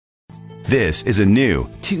This is a new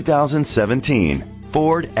 2017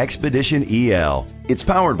 Ford Expedition EL. It's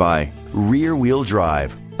powered by rear-wheel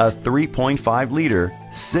drive, a 3.5-liter,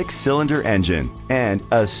 6-cylinder engine, and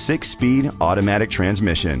a 6-speed automatic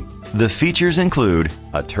transmission. The features include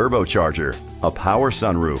a turbocharger, a power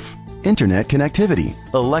sunroof, internet connectivity,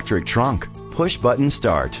 electric trunk, push-button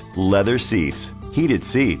start, leather seats, heated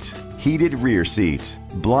rear seats,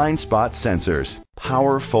 blind spot sensors,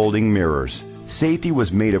 power folding mirrors. Safety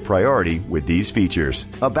was made a priority with these features: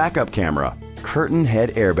 a backup camera, curtain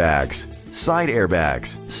head airbags, side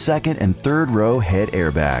airbags, second and third row head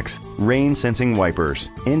airbags, rain sensing wipers,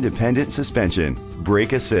 independent suspension,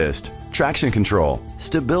 brake assist, traction control,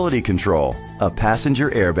 stability control, a passenger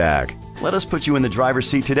airbag. Let us put you in the driver's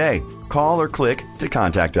seat today. Call or click to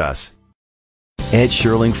contact us. Ed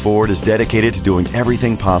Sherling Ford is dedicated to doing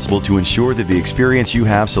everything possible to ensure that the experience you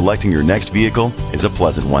have selecting your next vehicle is a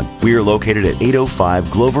pleasant one. We are located at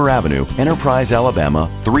 805 Glover Avenue, Enterprise,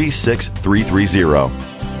 Alabama 36330.